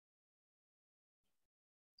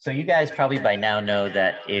So you guys probably by now know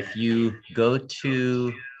that if you go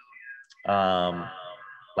to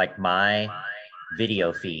like my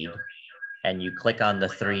video feed and you click on the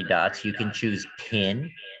three dots, you can choose pin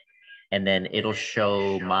and then it'll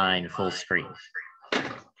show mine full screen.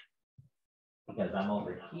 Because I'm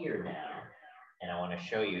over here now and I want to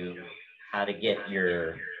show you how to get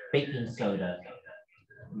your baking soda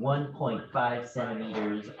 1.5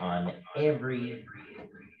 centimeters on every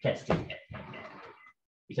test tube.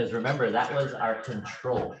 Because remember, that was our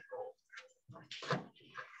control.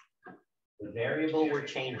 The variable we're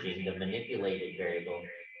changing, the manipulated variable,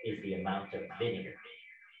 is the amount of vinegar.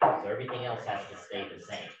 So everything else has to stay the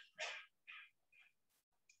same.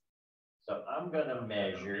 So I'm gonna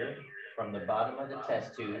measure from the bottom of the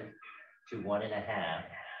test tube to 1.5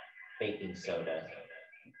 baking soda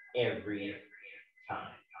every time.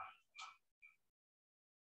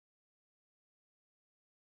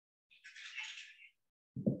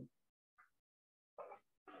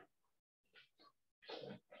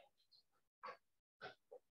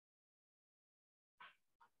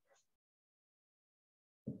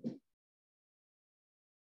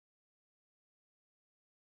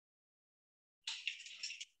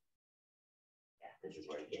 This is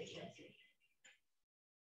where it gets messy.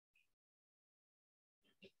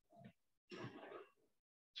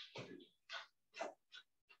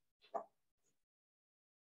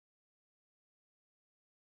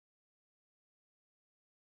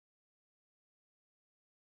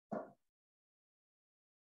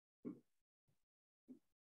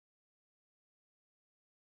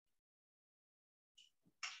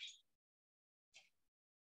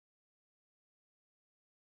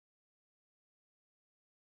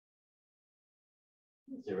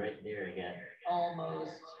 So right there, I got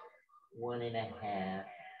almost 1.5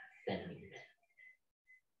 centimeters.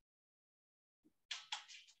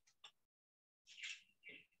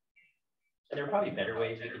 And there are probably better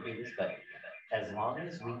ways we could do this, but as long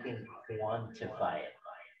as we can quantify it,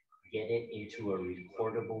 get it into a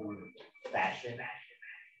recordable fashion,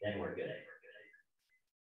 then we're good.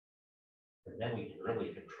 But then we can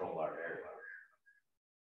really control our area.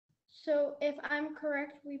 So if I'm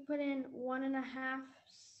correct, we put in 1.5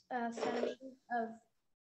 centimeters of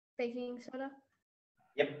baking soda?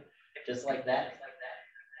 Yep, just like that.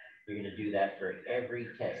 You're gonna do that for every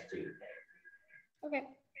test tube. Okay.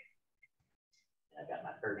 I got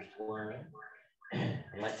my first one.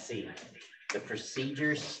 Let's see. The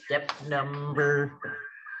procedure step number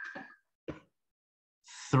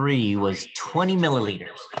 3 was 20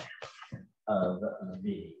 milliliters of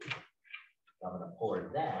vinegar. I'm gonna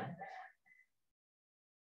pour that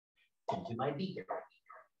into my beaker.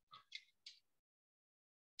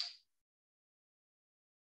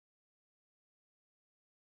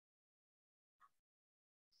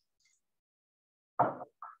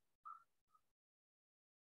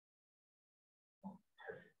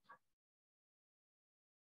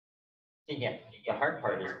 Yeah, the hard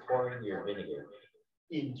part is pouring your vinegar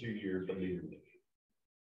into your balloon.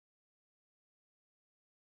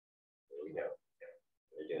 There we go.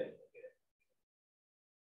 Very good.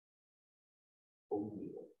 Ooh.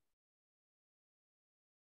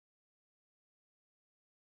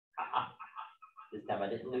 This time I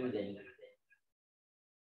didn't lose any.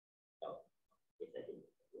 Oh, yes, I did.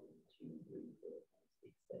 1, 2, 3, 4, 5,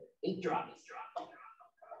 6, 7, 8 drops.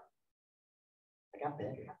 I got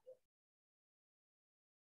better.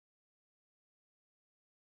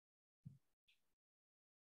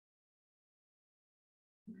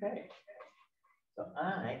 Okay, so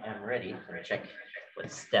I am ready. Let me check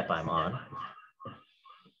what step I'm on.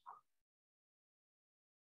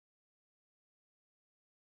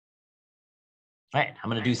 All right, I'm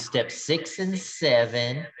gonna do step 6 and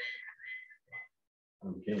 7.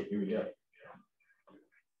 Okay, here we go.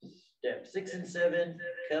 Step 6 and 7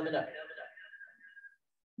 coming up.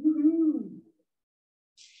 Woohoo!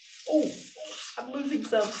 Oh, I'm losing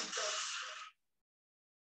some.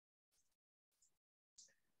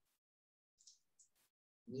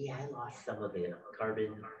 Yeah, I lost some of the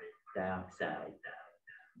carbon dioxide.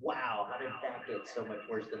 Wow, how did that get so much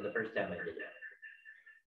worse than the first time I did it?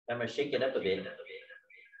 I'm gonna shake it up a bit to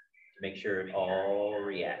make sure it all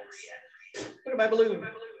reacts. Look at my balloon.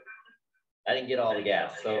 I didn't get all the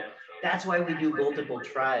gas. So that's why we do multiple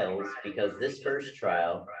trials, because this first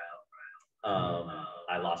trial,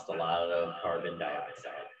 I lost a lot of carbon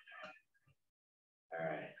dioxide. All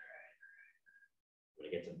right. I'm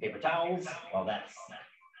gonna get some paper towels while that's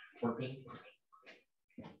working.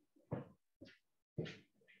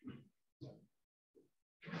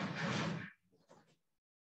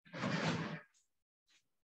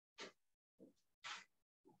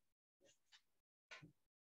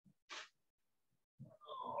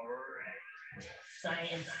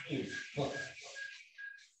 Science is fun.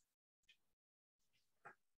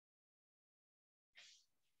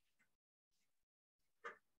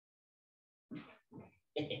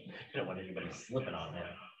 I don't want anybody slipping on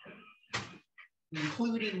that.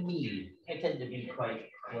 Including me. I tend to be quite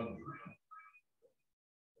clumsy.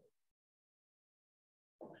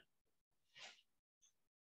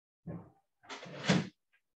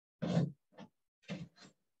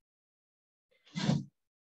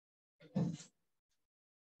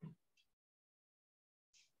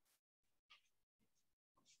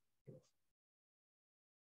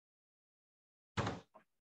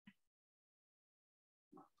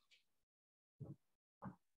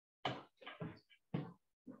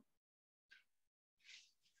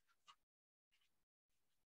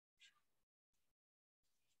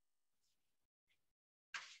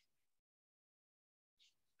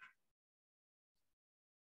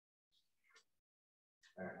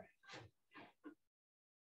 All right.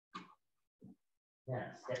 Now,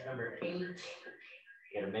 step number 8. You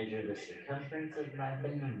gotta measure the circumference of my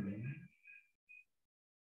balloon.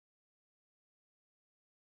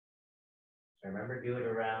 Remember, do it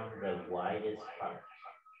around the widest part.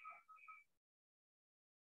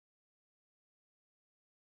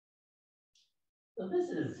 So this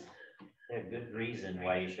is a good reason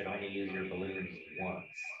why you should only use your balloons once.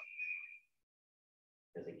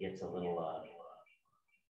 Because it gets a little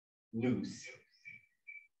loose.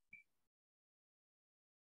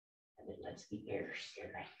 And it lets the air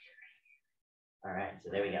circulate. All right, so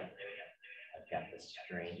there we go. I've got the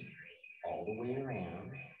string all the way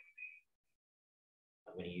around.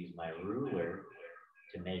 I'm going to use my ruler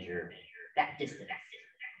to measure that distance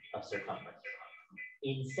of circumference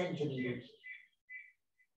in centimeters.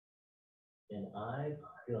 And I've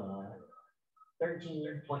got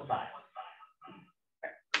 13.5. Right,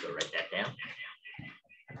 go write that down.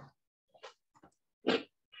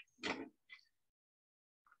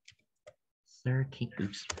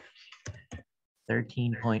 Oops.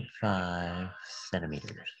 13.5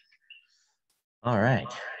 centimeters. All right.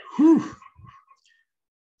 Whew.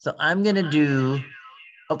 So I'm gonna do,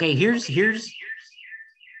 okay, here's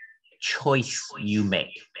choice you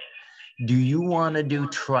make. Do you wanna do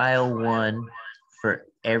trial 1 for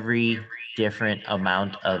every different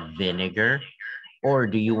amount of vinegar? Or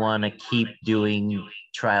do you wanna keep doing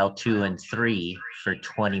trial 2 and 3 for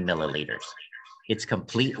 20 milliliters? It's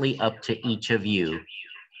completely up to each of you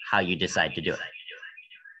how you decide to do it.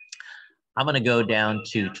 I'm gonna go down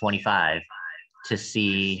to 25 to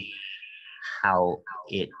see how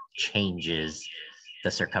it changes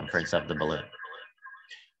the circumference of the balloon.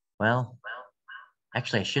 Well,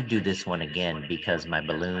 actually I should do this one again because my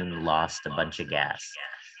balloon lost a bunch of gas.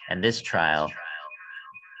 And this trial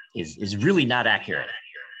is really not accurate.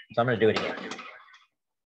 So I'm gonna do it again.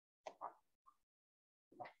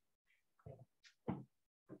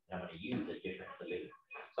 I'm gonna use a different balloon.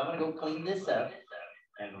 So I'm gonna go clean this up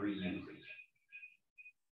and reuse it.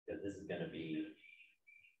 Because this is gonna be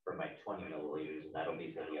for my 20 milliliters and that'll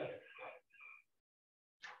be for the other.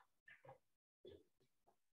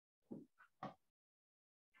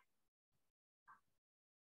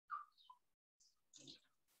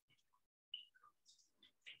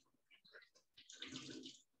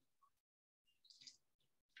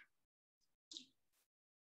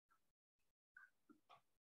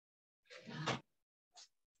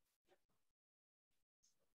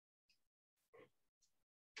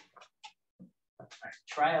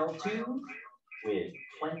 Trial 2 with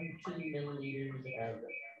 20 milliliters of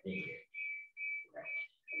vinegar.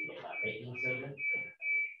 Get my baking soda.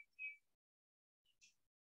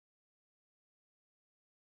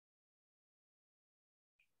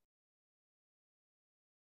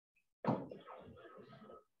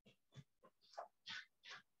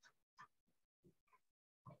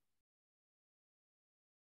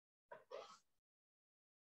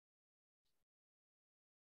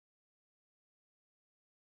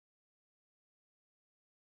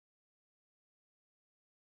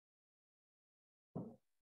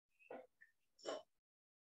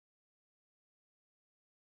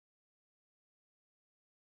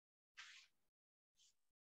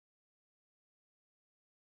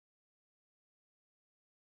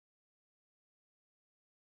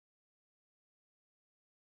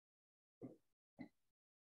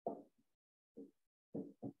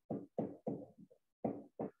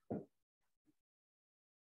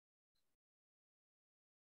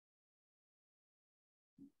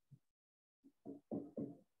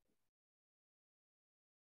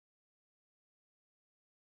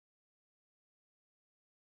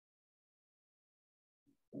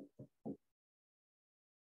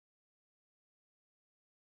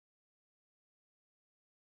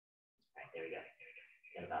 There we go.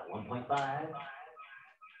 Got about 1.5.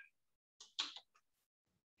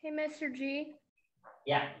 Hey, Mr. G.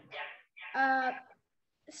 Yeah.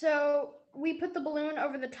 So we put the balloon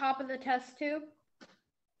over the top of the test tube.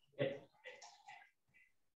 Yep.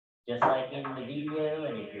 Just like in the video,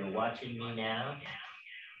 and if you're watching me now,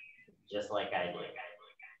 just like I did.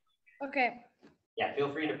 Okay. Yeah,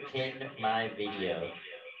 feel free to pin my video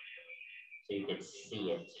so you can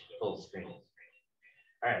see it full screen.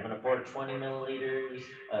 All right, I'm gonna pour 20 milliliters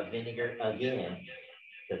of vinegar again,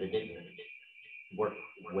 because it didn't work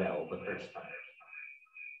well the first time.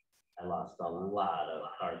 I lost a lot of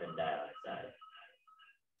carbon dioxide.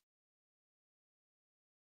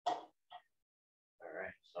 All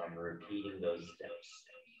right, so I'm repeating those steps.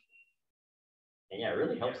 And yeah, it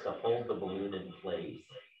really helps to hold the balloon in place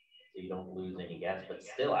so you don't lose any gas, but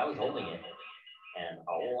still, I was holding it and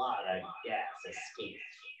a lot of gas escaped.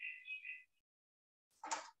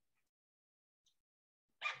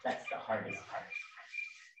 That's the hardest part.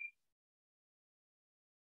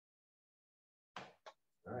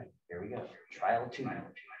 All right, here we go. Trial 2.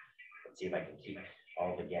 Let's see if I can keep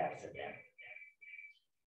all the gas in there.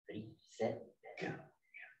 Ready, set, go.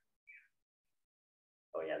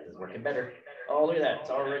 Oh yeah, this is working better. Oh, look at that, it's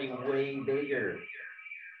already way bigger.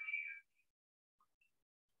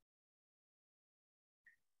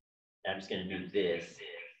 I'm just gonna do this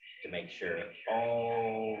to make sure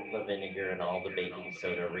all the vinegar and all the baking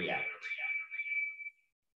soda react.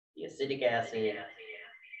 The acidic acid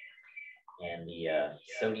and the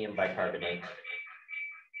sodium bicarbonate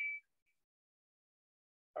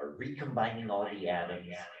are recombining all the atoms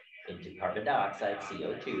into carbon dioxide,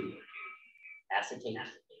 CO2, acetate,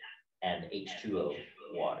 and H2O,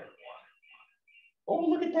 water. Oh,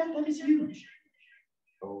 look at that, that is huge.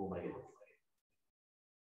 Oh my goodness.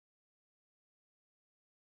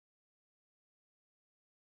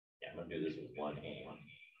 Yeah, I'm gonna do this with one hand,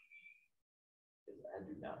 because I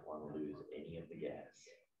do not want to lose any of the gas.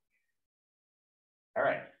 All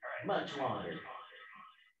right, much longer.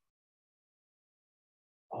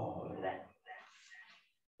 Oh, look at that.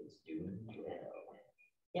 It's doing well.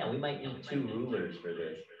 Yeah, we might need 2 rulers for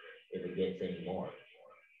this if it gets any more.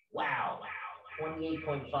 Wow,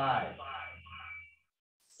 28.5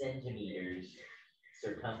 centimeters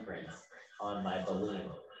circumference on my balloon.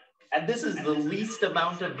 And this is the least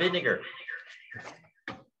amount of vinegar.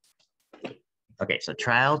 Okay, so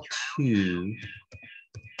trial 2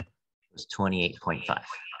 was 28.5.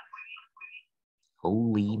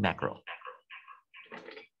 Holy mackerel.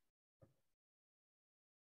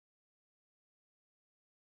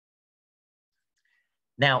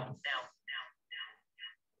 Now,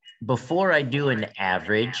 before I do an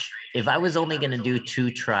average, if I was only going to do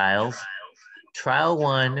 2 trials, trial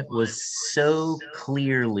 1 was so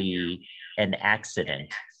clearly an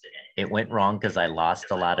accident. It went wrong because I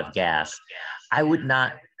lost a lot of gas. I would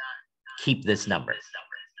not keep this number.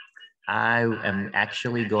 I am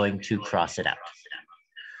actually going to cross it out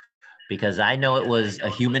because I know it was a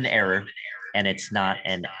human error and it's not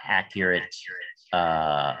an accurate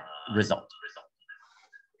result.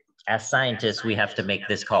 As scientists, we have to make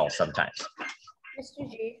this call sometimes. Mr.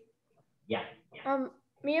 G. Yeah.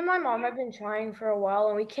 Me and my mom have been trying for a while,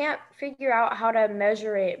 and we can't figure out how to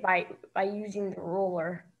measure it by using the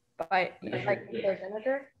ruler, like the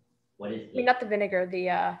vinegar. What is it? I mean, not the vinegar,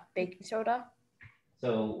 the baking soda.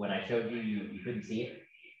 So when I showed you, you couldn't see it?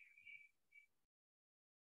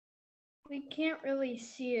 We can't really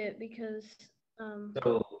see it because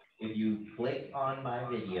So if you click on my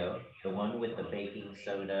video, the one with the baking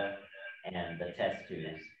soda and the test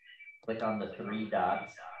tubes, click on the 3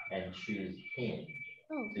 dots and choose pin.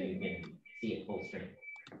 Oh, so you can see it full screen.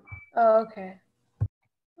 Oh, okay.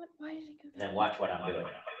 Why did it go? And then watch what I'm doing.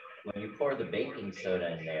 When you pour the baking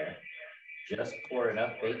soda in there, just pour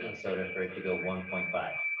enough baking soda for it to go 1.5.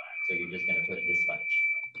 So you're just gonna put this much.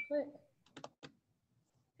 What?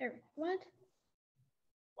 There. What?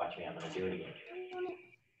 Watch me, I'm gonna do it again.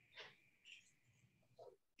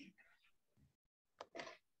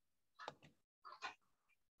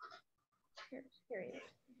 Here it is.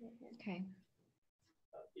 Okay.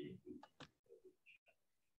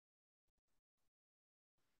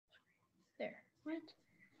 There. What?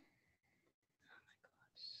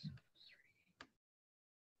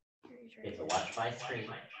 Oh my God. Okay, so watch my screen.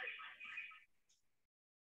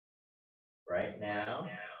 Right now,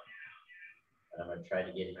 and I'm gonna try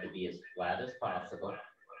to get it to be as flat as possible.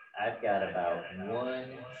 I've got about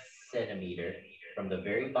 1 centimeter from the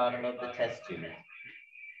very bottom of the test tube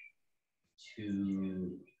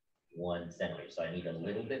to 1 centimeter. So I need a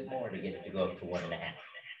little bit more to get it to go up to 1.5.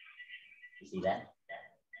 You see that?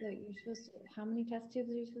 So you're supposed to, how many test tubes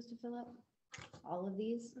are you supposed to fill up? All of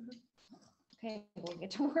these? Okay, we'll get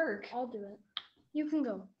to work. I'll do it. You can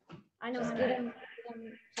go. I know how Just to get do them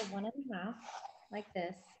to 1.5 like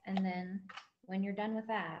this. And then when you're done with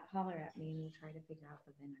that, holler at me and we'll try to figure out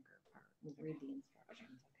the vinegar part. We'll read the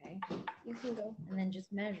instructions, okay? You can go. And then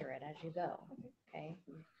just measure it as you go, okay?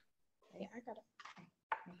 Yeah, I got it.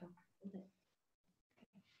 There you go. Hold it.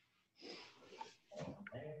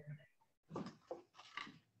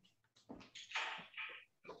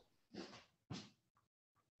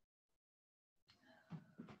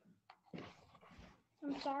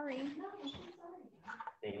 I'm sorry.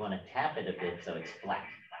 Then you want to tap it a bit so it's flat.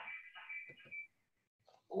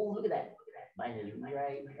 Oh, look at that. Mine is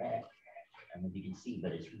right at, I don't know if you can see,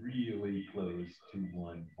 but it's really close to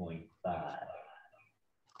 1.5.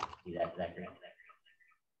 See that great?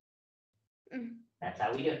 That's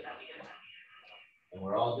how we do it. And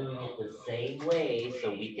we're all doing it the same way so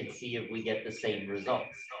we can see if we get the same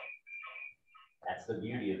results. That's the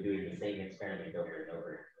beauty of doing the same experiment over and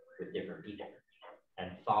over with different people and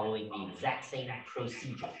following the exact same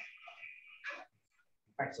procedure. All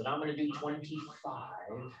right, so now I'm going to do 25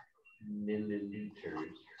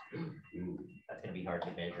 milliliters. Ooh, that's going to be hard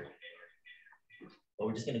to measure. But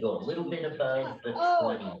we're just going to go a little bit above the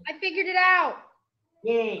 20. I figured it out.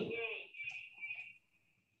 Yay!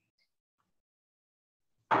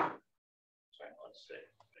 Sorry, let's see.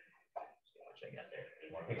 See how much I got there.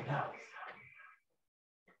 Any more paper towels?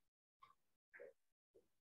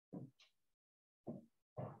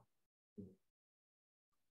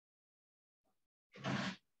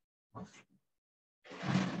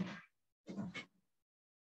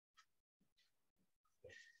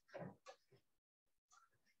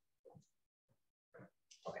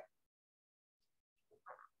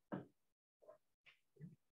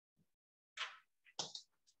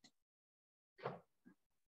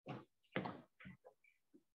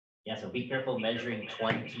 Yeah, so be careful measuring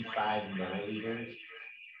 25 milliliters.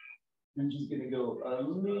 I'm just gonna go a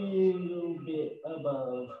little bit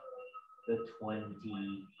above the 20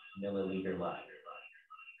 milliliter line.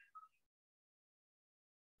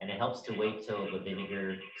 And it helps to wait till the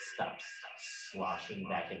vinegar stops sloshing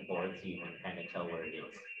back and forth so you can kind of tell where it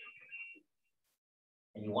is.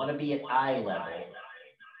 And you want to be at eye level.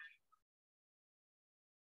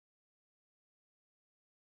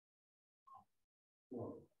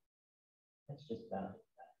 Whoa. That's just about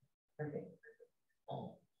perfect.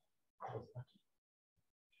 Oh, that was lucky.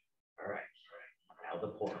 All right, now the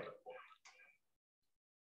pour.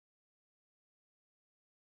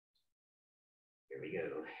 Here we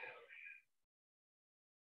go.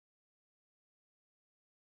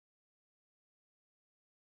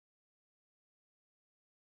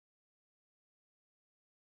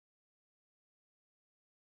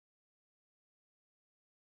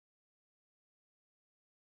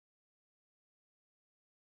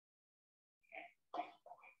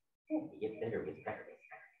 You get better with practice.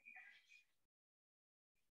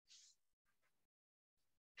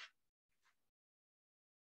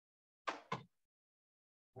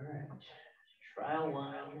 All right, trial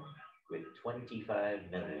one with 25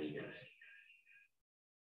 milliliters.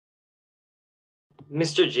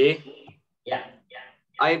 Mr. G, Yeah.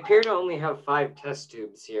 I appear to only have 5 test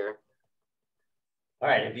tubes here. All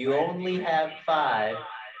right, if you only have 5,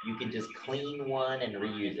 you can just clean one and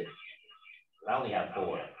reuse it. I only have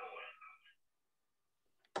 4.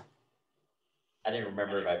 I didn't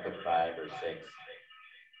remember if I put 5 or 6.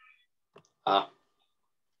 All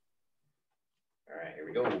right, here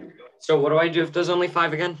we go. So what do I do if there's only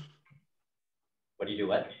 5 again? What do you do?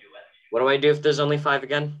 What? What do I do if there's only 5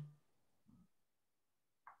 again?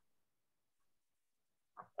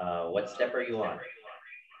 What step are you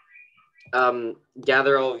on?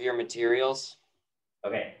 Gather all of your materials.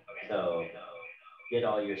 Okay, so get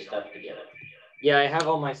all your stuff together. Yeah, I have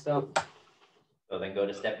all my stuff. So then go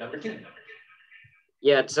to step number 2.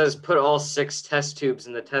 Yeah, it says put all 6 test tubes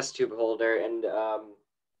in the test tube holder, and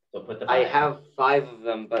So put the 5. I have 5 of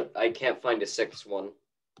them, but I can't find a 6th one.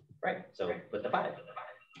 Right, so put the 5.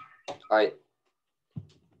 All right.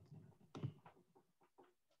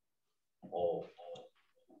 Oh,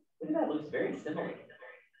 look at that, looks very similar.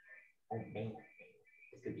 Oh man,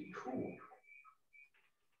 this could be cool.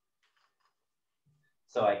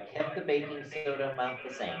 So I kept the baking soda amount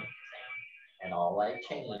the same, and all I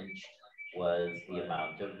changed was the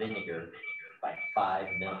amount of vinegar by 5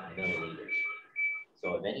 milliliters.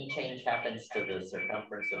 So if any change happens to the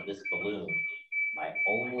circumference of this balloon, my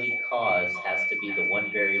only cause has to be the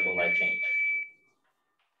one variable I changed.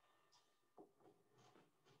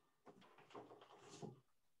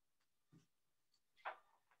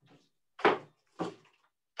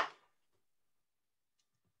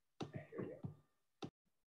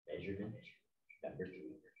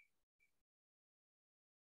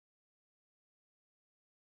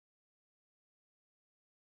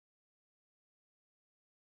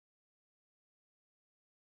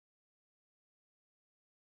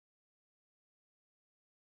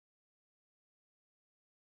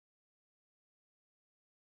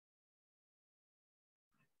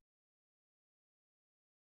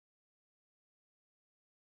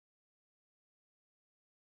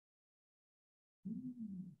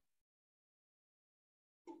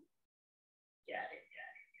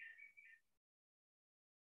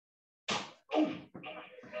 Oh,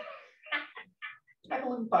 my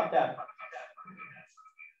balloon popped out.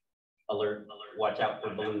 Alert, watch out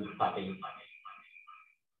for balloons popping.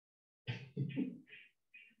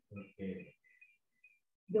 Okay.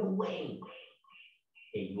 No way.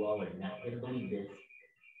 Hey, you all are not gonna believe this.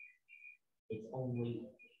 It's only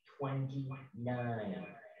 29.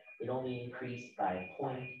 It only increased by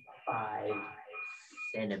 0.5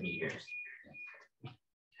 centimeters.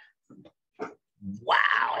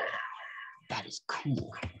 Wow, that is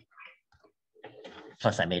cool.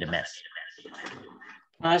 Plus, I made a mess.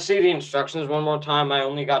 Can I see the instructions one more time? I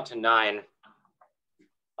only got to 9.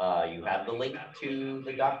 You have the link to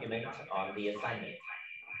the document on the assignment.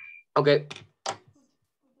 Okay.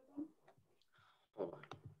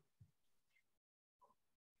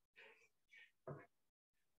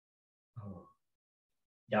 Oh,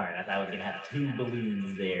 darn, I thought I was gonna have 2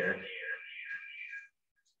 balloons there.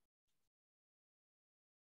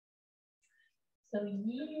 So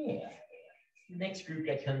yeah, the next group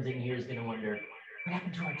that comes in here is gonna wonder, what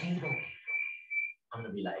happened to our table? I'm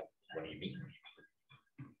gonna be like, what do you mean?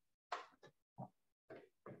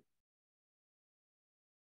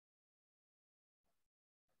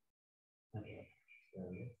 Okay, so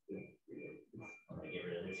let's do I'm gonna get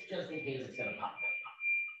rid of this just in case it's gonna pop.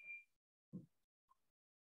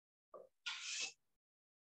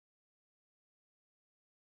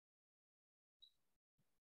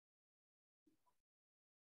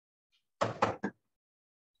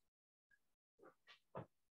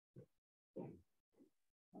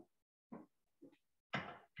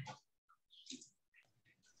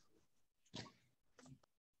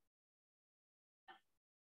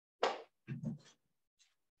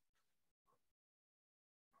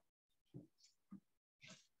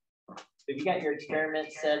 If you got your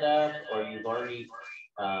experiment set up or you've already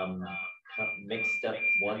mixed up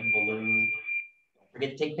one balloon, don't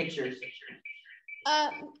forget to take pictures.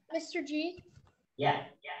 Mr. G, Yeah.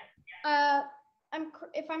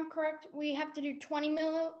 if I'm correct, we have to do 20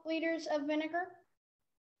 milliliters of vinegar.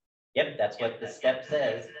 Yep, that's what the step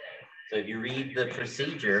says. So if you read the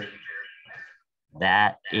procedure,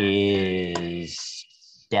 that is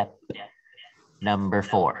step number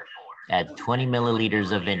 4. Add 20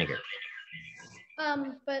 milliliters of vinegar.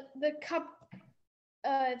 But the cup,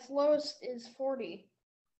 its lowest is 40.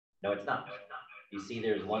 No, it's not. You see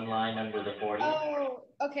there's one line under the 40? Oh,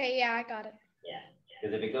 okay, yeah, I got it. Yeah,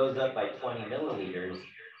 because if it goes up by 20 milliliters,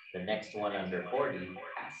 the next one under 40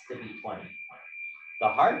 has to be 20. The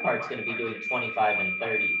hard part's gonna be doing 25 and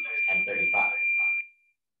 30 and 35.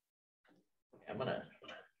 I'm gonna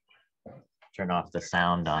turn off the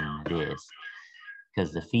sound on this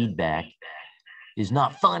because the feedback is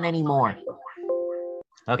not fun anymore.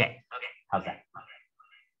 Okay, how's that?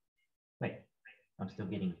 Wait, I'm still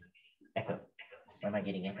getting echo. Why am I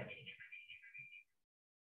getting echo?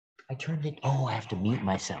 I turned it, oh, I have to mute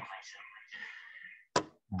myself. All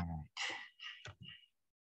right.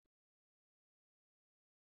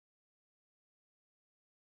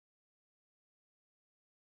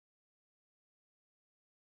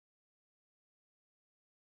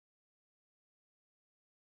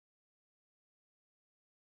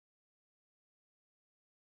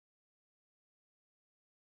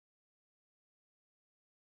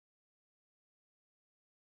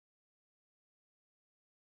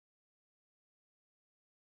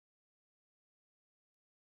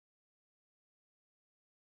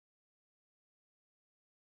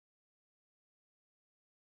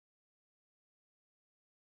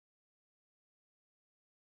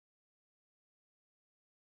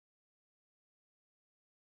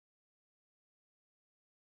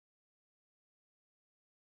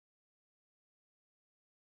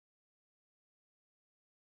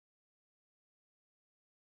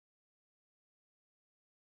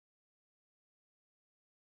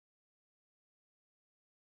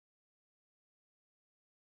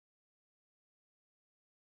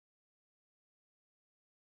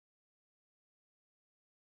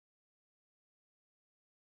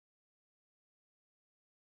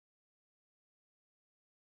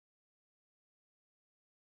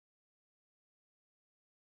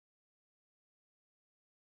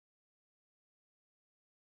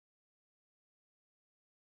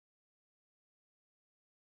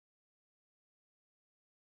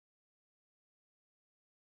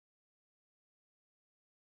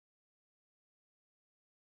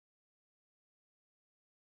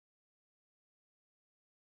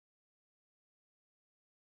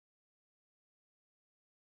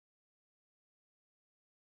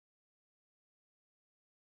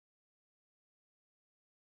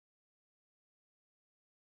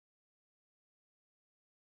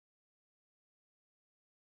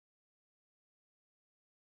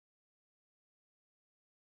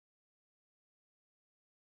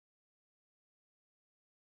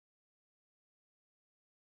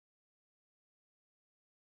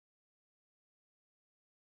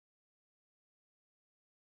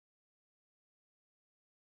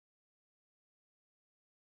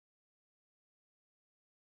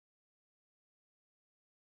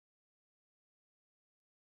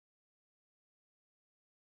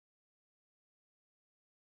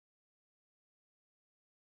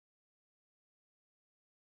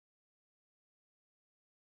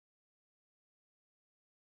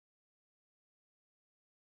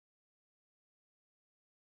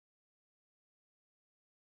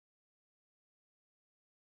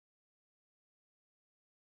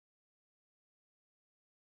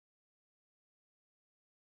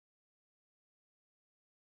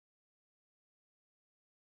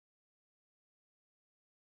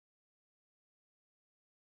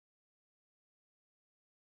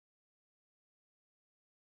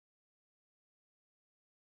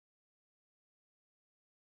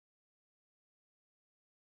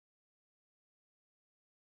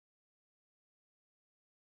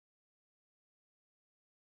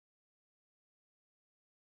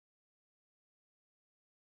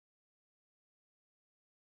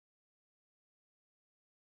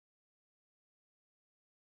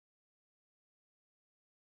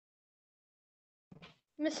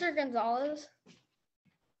 Mr. Gonzalez.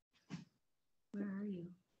 Where are you?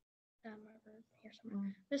 Over here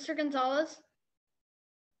somewhere. Mr. Gonzalez.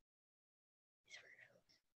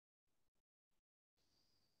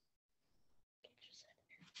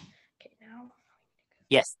 Okay, now.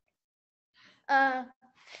 Yes.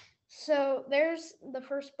 So there's the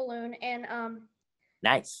first balloon, and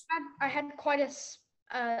Nice. I had quite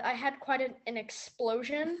an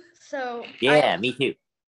explosion. So Yeah, me too.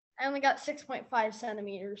 I only got 6.5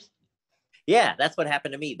 centimeters. Yeah, that's what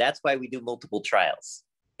happened to me. That's why we do multiple trials,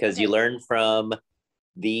 because you learn from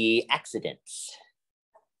the accidents.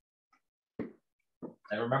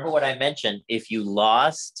 And remember what I mentioned, if you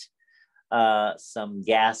lost some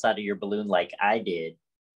gas out of your balloon like I did,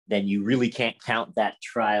 then you really can't count that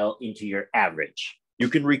trial into your average. You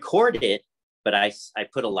can record it, but I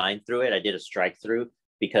put a line through it. I did a strike through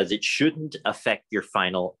because it shouldn't affect your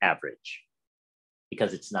final average,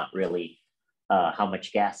 because it's not really how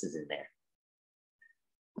much gas is in there.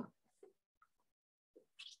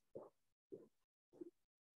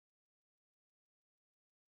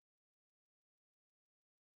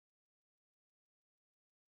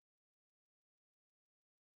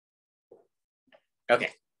 Okay,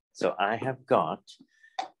 so I have got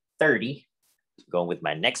 30, going with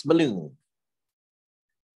my next balloon.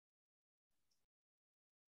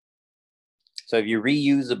 So if you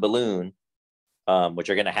reuse a balloon, which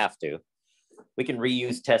you're gonna have to, we can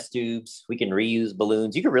reuse test tubes, we can reuse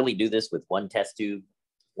balloons. You can really do this with one test tube,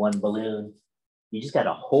 one balloon. You just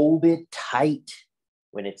gotta hold it tight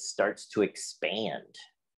when it starts to expand.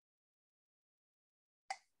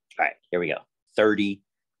 All right, here we go. 30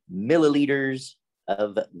 milliliters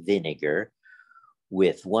of vinegar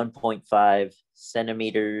with 1.5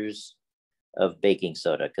 centimeters of baking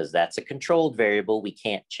soda, because that's a controlled variable. We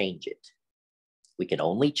can't change it. We can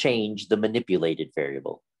only change the manipulated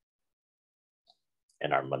variable.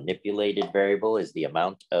 And our manipulated variable is the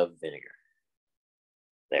amount of vinegar.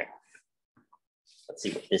 There. Let's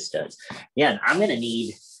see what this does. Yeah, and I'm gonna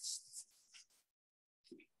need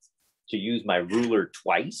to use my ruler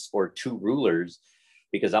twice, or 2 rulers,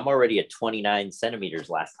 because I'm already at 29 centimeters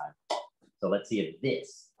last time. So let's see if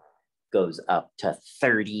this goes up to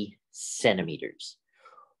 30 centimeters.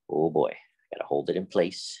 Oh boy, gotta hold it in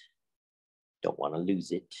place. Don't wanna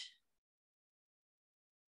lose it.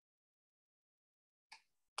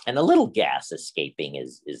 And a little gas escaping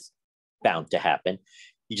is bound to happen.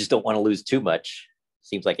 You just don't wanna lose too much.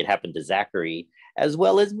 Seems like it happened to Zachary as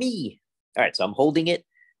well as me. All right, so I'm holding it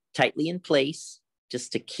tightly in place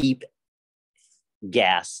just to keep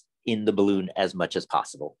gas in the balloon as much as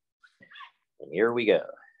possible. And here we go.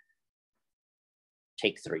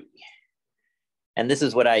 Take 3. And this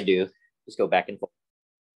is what I do. Just go back and forth.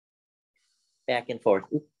 Back and forth.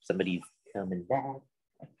 Oops, somebody's coming back.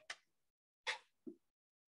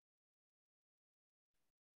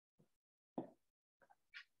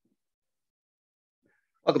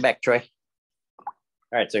 Welcome back, Troy. All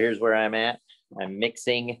right, so here's where I'm at. I'm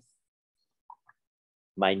mixing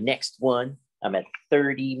my next one. I'm at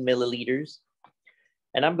 30 milliliters.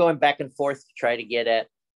 And I'm going back and forth to try to get at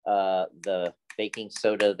the baking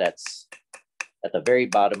soda that's at the very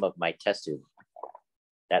bottom of my test tube.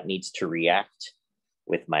 That needs to react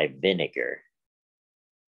with my vinegar.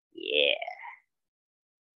 Yeah.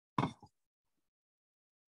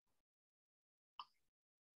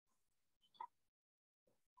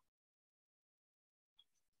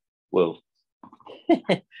 Whoa.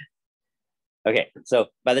 Okay, so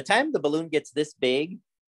by the time the balloon gets this big,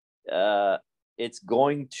 it's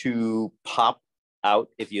going to pop out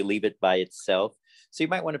if you leave it by itself. So you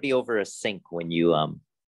might want to be over a sink when you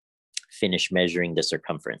finish measuring the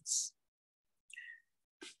circumference.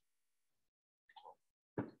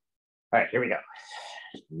 All right, here we go.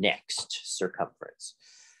 Next, circumference.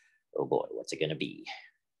 Oh boy, what's it gonna be?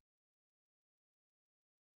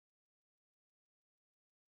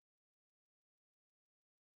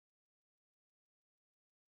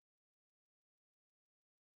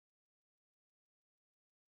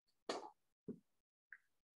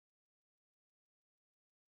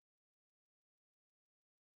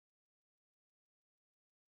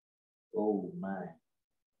 Oh my.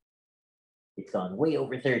 It's gone way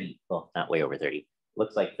over 30. Well, not way over 30.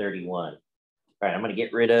 Looks like 31. All right, I'm gonna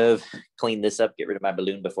get rid of, clean this up, get rid of my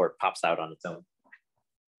balloon before it pops out on its own.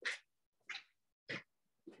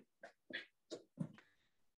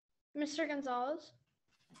 Mr. Gonzalez?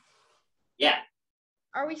 Yeah.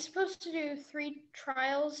 Are we supposed to do 3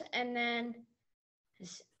 trials and then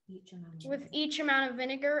with each amount of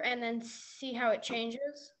vinegar and then see how it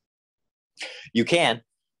changes? You can.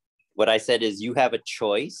 What I said is you have a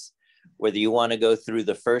choice, whether you want to go through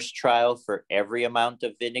the first trial for every amount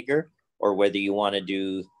of vinegar or whether you want to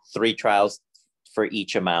do 3 trials for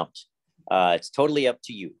each amount. It's totally up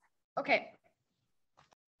to you. Okay.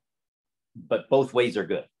 But both ways are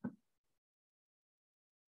good.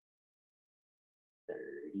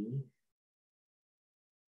 30.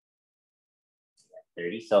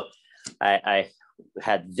 30. So I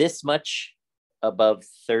had this much above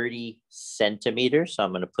 30 centimeters. So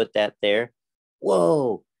I'm going to put that there.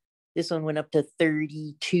 Whoa, this one went up to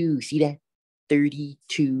 32. See that?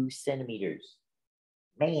 32 centimeters.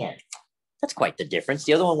 Man, that's quite the difference.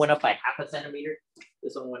 The other one went up by half a centimeter.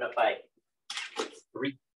 This one went up by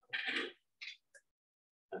 3.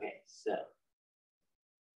 Okay, so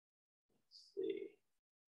let's see.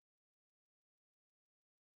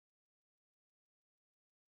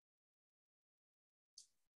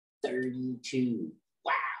 $32.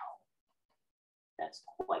 Wow, that's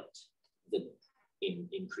quite the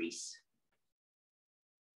increase.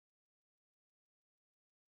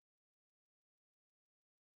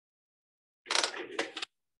 At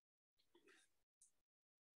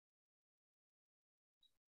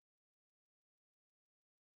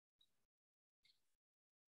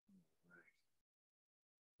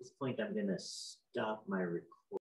this point, I'm going to stop my recording.